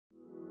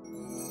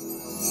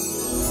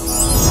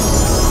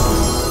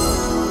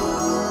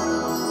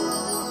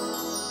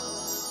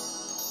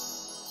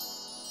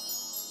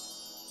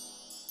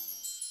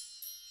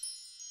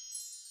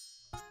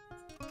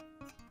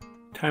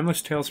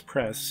Timeless Tales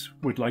Press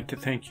would like to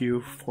thank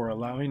you for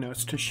allowing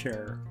us to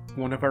share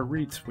one of our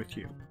reads with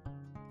you.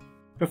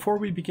 Before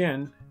we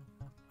begin,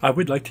 I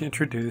would like to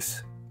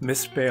introduce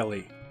Miss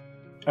Bailey,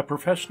 a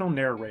professional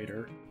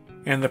narrator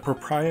and the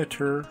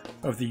proprietor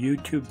of the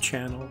YouTube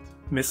channel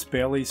Miss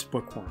Bailey's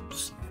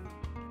Bookworms.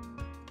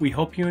 We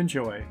hope you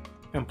enjoy,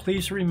 and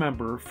please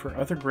remember, for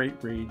other great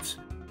reads,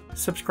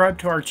 subscribe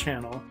to our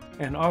channel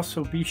and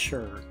also be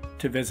sure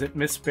to visit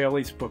Miss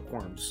Bailey's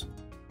Bookworms.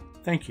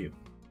 Thank you.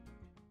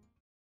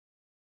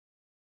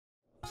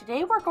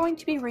 Today we're going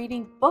to be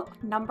reading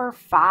book number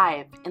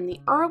 5 in the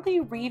Early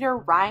Reader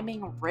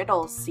Rhyming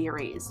Riddles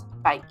series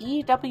by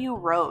E.W.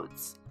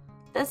 Rhodes.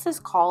 This is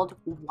called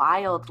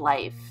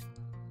Wildlife.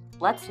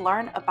 Let's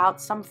learn about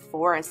some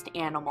forest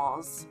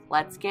animals.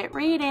 Let's get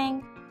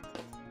reading.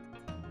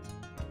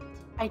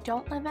 I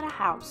don't live in a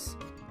house.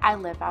 I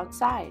live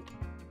outside.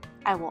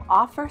 I will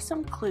offer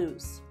some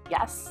clues.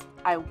 Yes,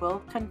 I will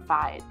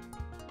confide.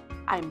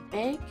 I'm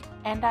big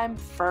and I'm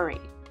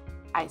furry.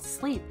 I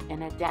sleep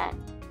in a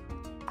den.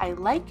 I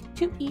like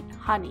to eat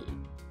honey.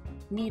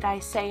 Need I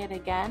say it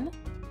again?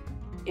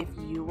 If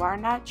you are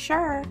not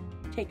sure,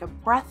 take a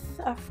breath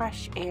of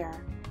fresh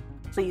air.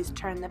 Please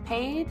turn the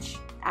page.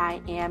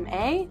 I am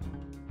a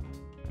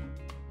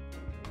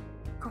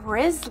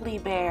grizzly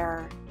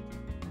bear.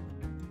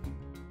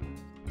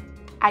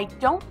 I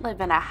don't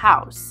live in a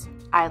house.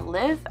 I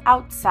live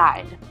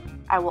outside.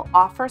 I will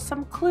offer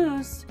some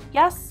clues.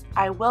 Yes,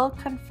 I will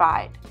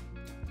confide.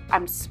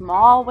 I'm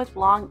small with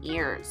long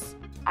ears.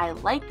 I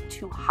like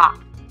to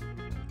hop.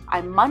 I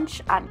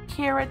munch on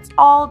carrots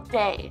all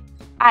day.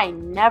 I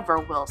never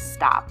will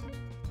stop.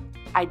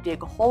 I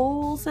dig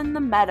holes in the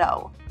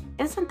meadow.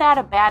 Isn't that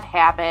a bad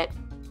habit?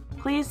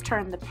 Please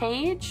turn the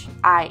page.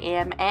 I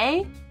am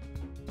a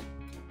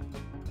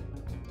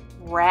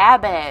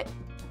rabbit.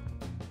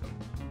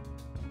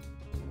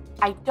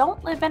 I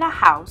don't live in a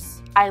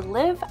house. I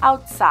live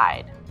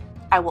outside.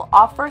 I will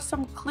offer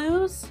some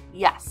clues.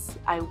 Yes,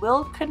 I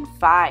will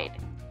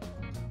confide.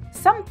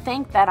 Some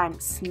think that I'm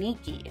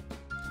sneaky.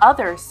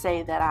 Others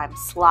say that I'm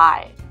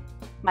sly.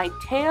 My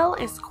tail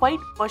is quite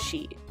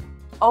bushy.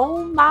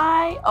 Oh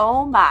my,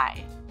 oh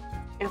my.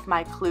 If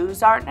my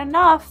clues aren't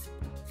enough,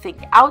 think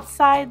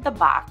outside the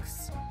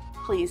box.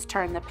 Please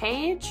turn the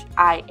page.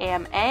 I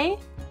am a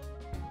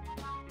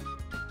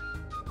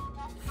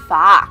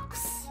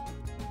fox.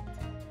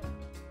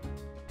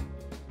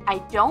 I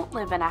don't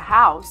live in a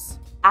house.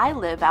 I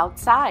live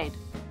outside.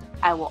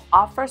 I will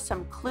offer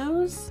some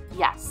clues.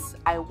 Yes,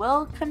 I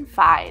will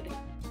confide.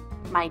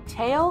 My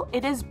tail,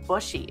 it is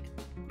bushy.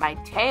 My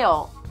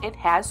tail, it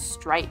has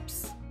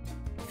stripes.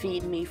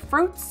 Feed me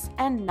fruits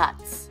and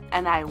nuts,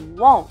 and I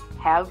won't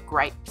have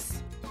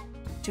gripes.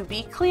 To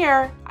be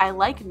clear, I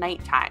like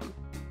nighttime,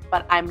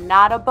 but I'm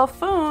not a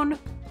buffoon.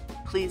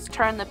 Please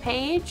turn the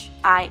page.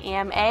 I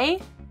am a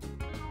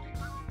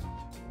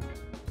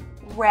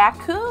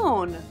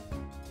raccoon.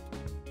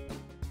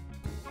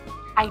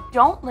 I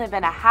don't live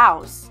in a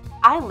house.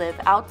 I live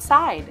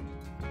outside.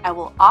 I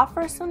will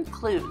offer some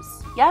clues.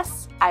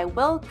 Yes, I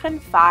will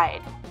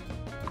confide.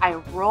 I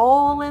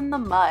roll in the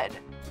mud.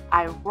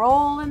 I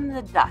roll in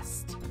the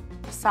dust.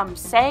 Some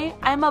say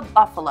I'm a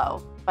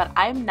buffalo, but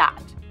I'm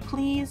not.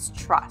 Please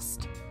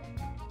trust.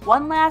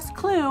 One last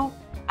clue.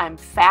 I'm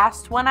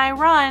fast when I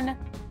run.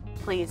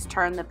 Please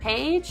turn the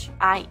page.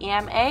 I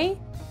am a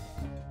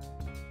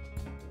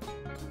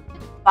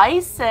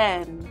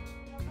bison.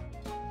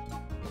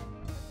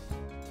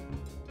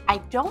 I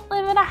don't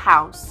live in a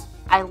house.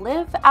 I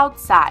live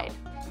outside.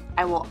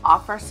 I will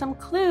offer some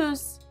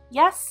clues.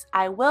 Yes,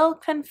 I will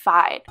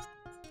confide.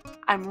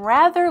 I'm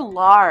rather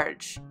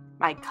large.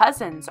 My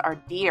cousins are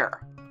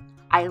deer.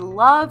 I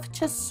love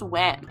to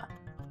swim.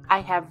 I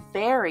have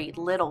very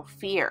little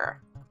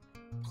fear.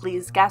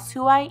 Please guess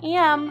who I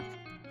am.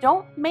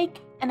 Don't make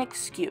an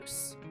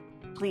excuse.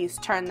 Please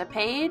turn the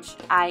page.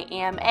 I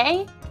am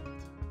a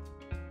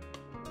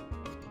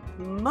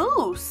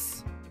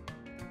moose.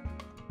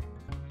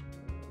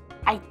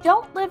 I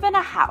don't live in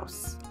a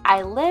house.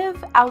 I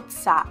live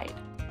outside.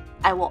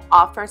 I will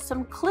offer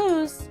some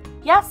clues.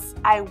 Yes,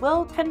 I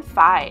will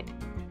confide.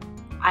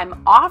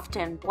 I'm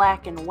often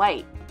black and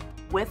white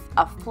with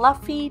a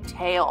fluffy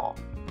tail.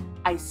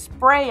 I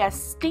spray a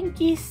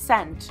stinky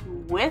scent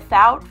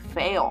without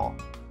fail.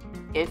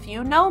 If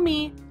you know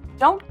me,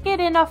 don't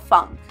get in a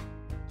funk.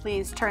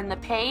 Please turn the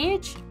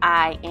page.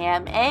 I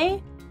am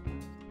a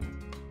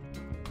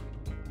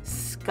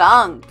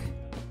skunk.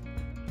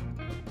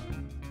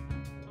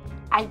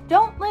 I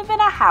don't live in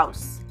a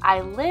house.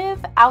 I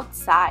live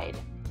outside.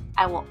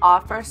 I will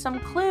offer some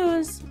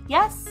clues.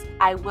 Yes,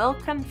 I will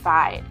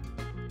confide.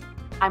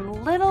 I'm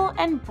little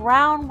and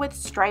brown with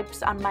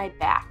stripes on my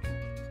back.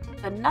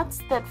 The nuts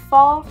that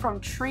fall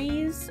from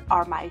trees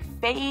are my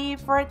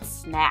favorite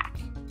snack.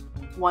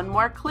 One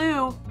more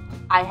clue.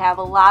 I have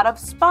a lot of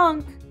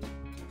spunk.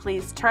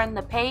 Please turn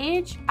the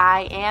page.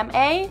 I am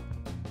a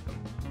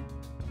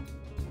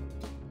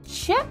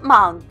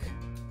chipmunk.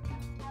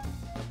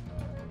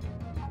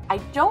 I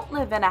don't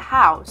live in a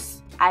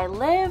house. I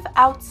live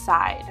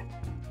outside.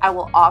 I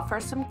will offer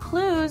some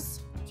clues.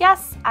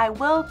 Yes, I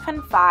will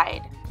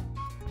confide.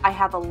 I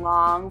have a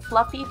long,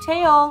 fluffy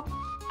tail.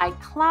 I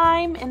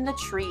climb in the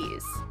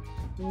trees.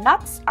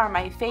 Nuts are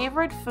my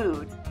favorite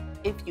food.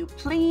 If you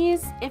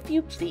please, if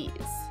you please.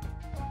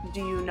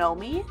 Do you know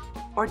me,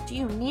 or do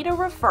you need a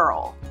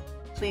referral?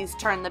 Please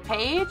turn the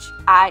page.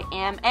 I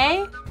am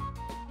a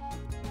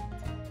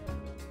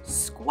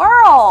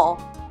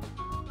squirrel.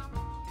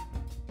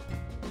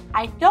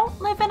 I don't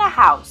live in a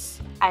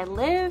house. I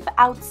live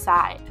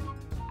outside.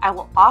 I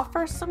will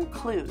offer some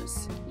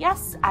clues.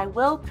 Yes, I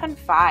will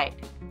confide.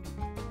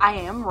 I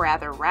am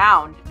rather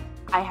round.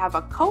 I have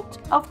a coat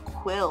of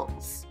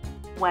quills.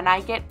 When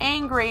I get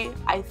angry,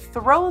 I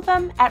throw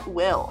them at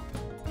will.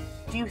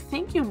 Do you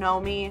think you know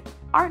me?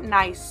 Aren't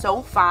I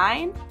so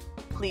fine?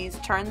 Please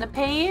turn the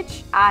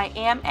page. I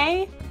am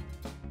a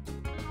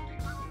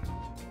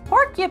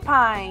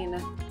porcupine.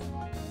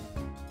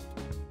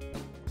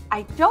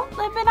 I don't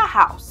live in a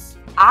house.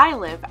 I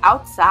live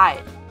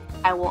outside.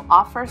 I will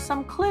offer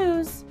some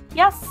clues.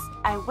 Yes,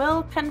 I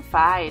will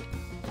confide.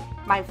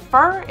 My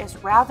fur is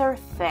rather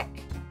thick.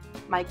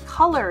 My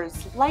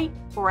color's light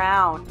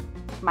brown.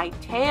 My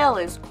tail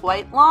is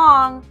quite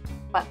long,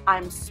 but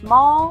I'm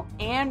small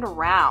and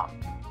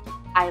round.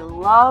 I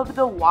love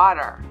the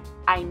water.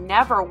 I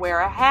never wear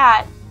a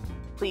hat.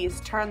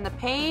 Please turn the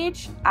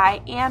page. I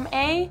am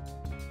a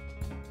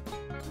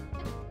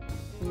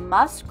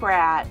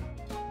muskrat.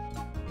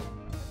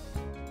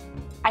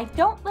 I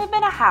don't live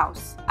in a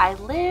house. I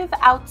live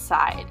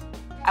outside.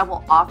 I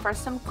will offer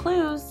some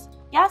clues.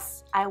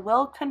 Yes, I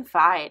will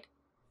confide.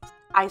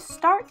 I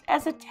start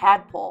as a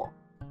tadpole.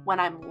 When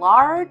I'm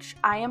large,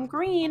 I am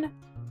green.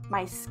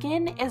 My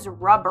skin is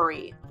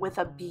rubbery with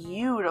a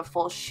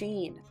beautiful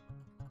sheen.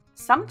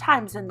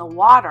 Sometimes in the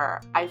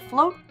water, I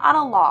float on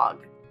a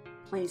log.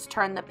 Please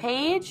turn the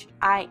page.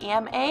 I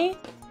am a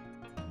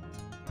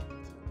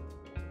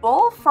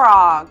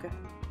bullfrog.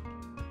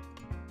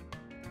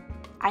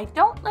 I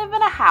don't live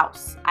in a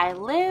house. I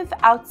live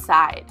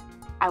outside.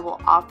 I will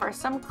offer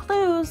some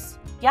clues.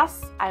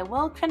 Yes, I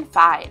will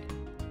confide.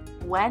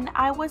 When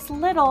I was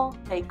little,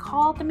 they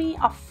called me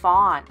a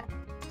fawn.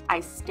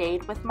 I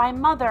stayed with my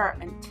mother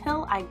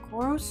until I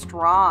grew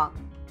strong.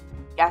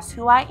 Guess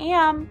who I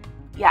am?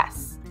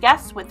 Yes,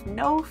 guess with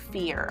no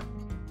fear.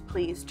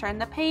 Please turn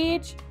the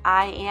page.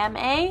 I am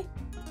a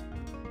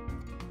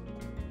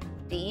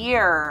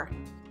deer.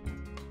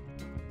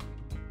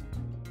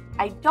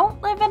 I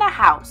don't live in a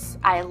house.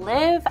 I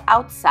live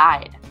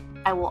outside.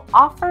 I will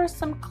offer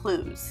some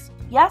clues.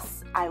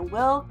 Yes, I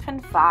will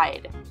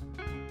confide.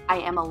 I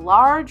am a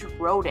large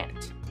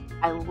rodent.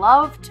 I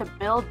love to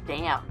build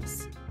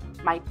dams.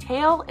 My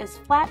tail is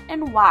flat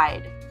and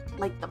wide,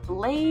 like the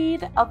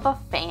blade of a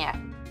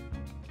fan.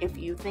 If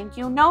you think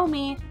you know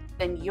me,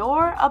 then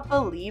you're a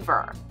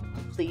believer.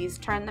 Please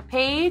turn the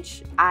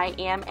page. I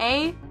am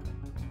a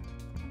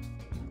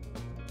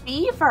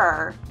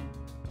beaver.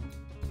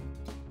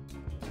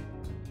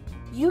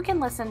 You can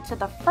listen to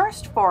the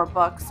first 4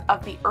 books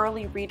of the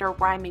Early Reader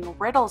Rhyming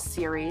Riddles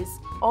series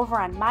over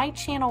on my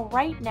channel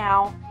right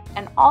now,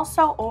 and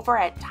also over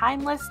at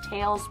Timeless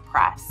Tales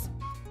Press.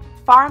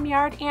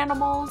 Farmyard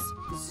animals,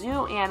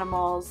 zoo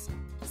animals,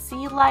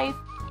 sea life,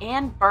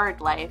 and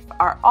bird life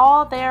are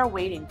all there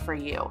waiting for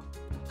you.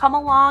 Come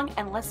along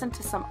and listen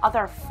to some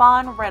other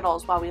fun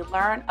riddles while we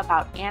learn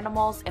about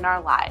animals in our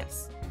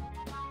lives.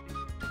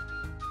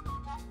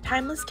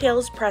 Timeless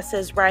Tales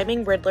Press's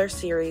Rhyming Riddler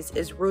series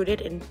is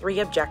rooted in 3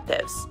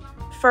 objectives.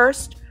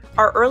 First,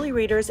 our early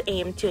readers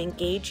aim to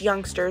engage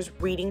youngsters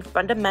reading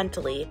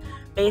fundamentally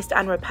based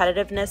on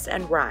repetitiveness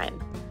and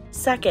rhyme.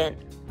 Second,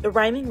 the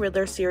Rhyming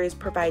Riddler series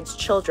provides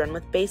children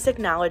with basic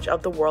knowledge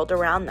of the world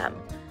around them.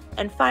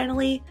 And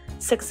finally,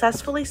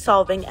 successfully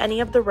solving any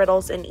of the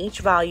riddles in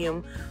each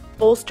volume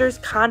bolsters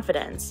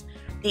confidence,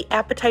 the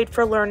appetite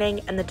for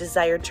learning, and the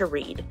desire to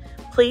read.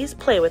 Please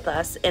play with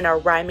us in our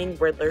Rhyming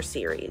Riddler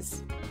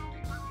series.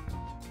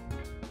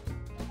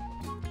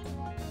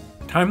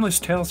 Timeless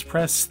Tales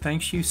Press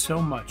thanks you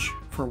so much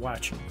for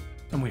watching,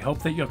 and we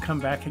hope that you'll come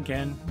back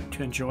again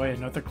to enjoy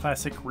another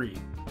classic read.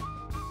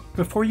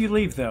 Before you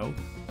leave though,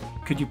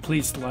 could you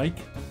please like,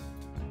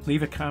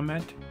 leave a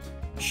comment,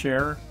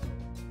 share,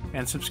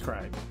 and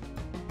subscribe.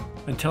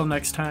 Until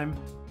next time,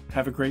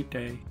 have a great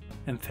day,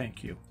 and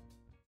thank you.